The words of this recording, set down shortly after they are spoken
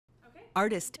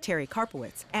Artist Terry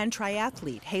Karpowitz and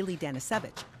triathlete Haley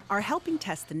Danisevich are helping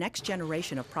test the next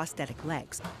generation of prosthetic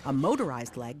legs, a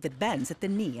motorized leg that bends at the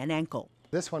knee and ankle.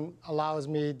 This one allows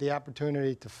me the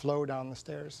opportunity to flow down the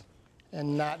stairs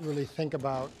and not really think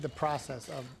about the process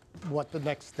of what the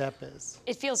next step is.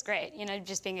 It feels great,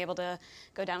 just being able to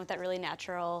go down with that really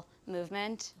natural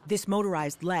movement. This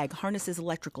motorized leg harnesses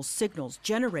electrical signals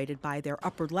generated by their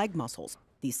upper leg muscles.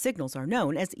 These signals are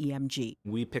known as EMG.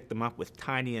 We pick them up with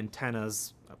tiny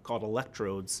antennas called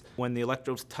electrodes. When the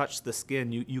electrodes touch the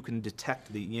skin, you can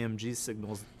detect the EMG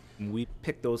signals. We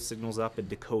pick those signals up and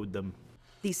decode them.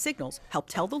 These signals help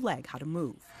tell the leg how to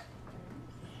move.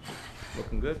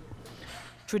 Looking good.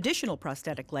 Traditional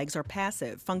prosthetic legs are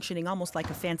passive, functioning almost like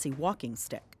a fancy walking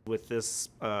stick. With this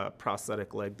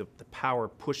prosthetic leg, the power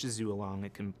pushes you along.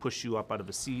 It can push you up out of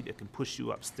a seat. It can push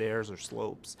you up stairs or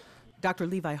slopes. Dr.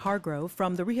 Levi Hargrove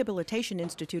from the Rehabilitation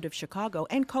Institute of Chicago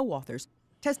and co-authors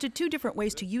tested 2 different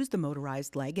ways to use the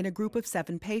motorized leg in a group of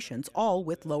 7 patients, all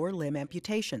with lower limb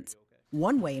amputations.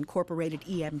 One way incorporated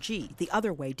EMG, the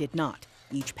other way did not.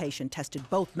 Each patient tested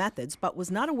both methods, but was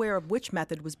not aware of which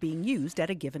method was being used at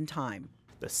a given time.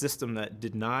 The system that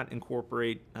did not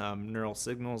incorporate neural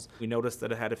signals, we noticed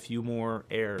that it had a few more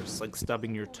errors, like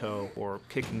stubbing your toe or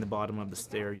kicking the bottom of the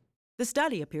stair. The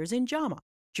study appears in JAMA,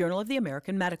 Journal of the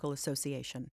American Medical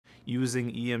Association.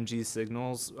 Using EMG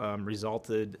signals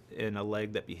resulted in a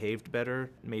leg that behaved better,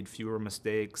 made fewer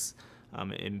mistakes,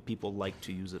 and people liked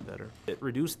to use it better. It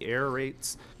reduced error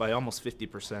rates by almost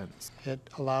 50%. It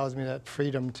allows me that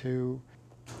freedom to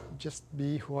just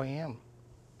be who I am,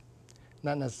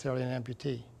 not necessarily an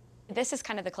amputee. This is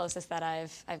kind of the closest that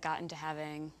I've gotten to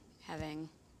having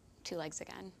 2 legs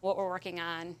again. What we're working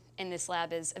on in this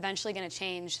lab is eventually going to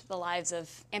change the lives of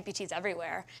amputees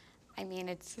everywhere. I mean,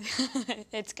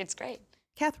 it's great.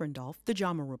 Catherine Dolph, The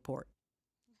JAMA Report.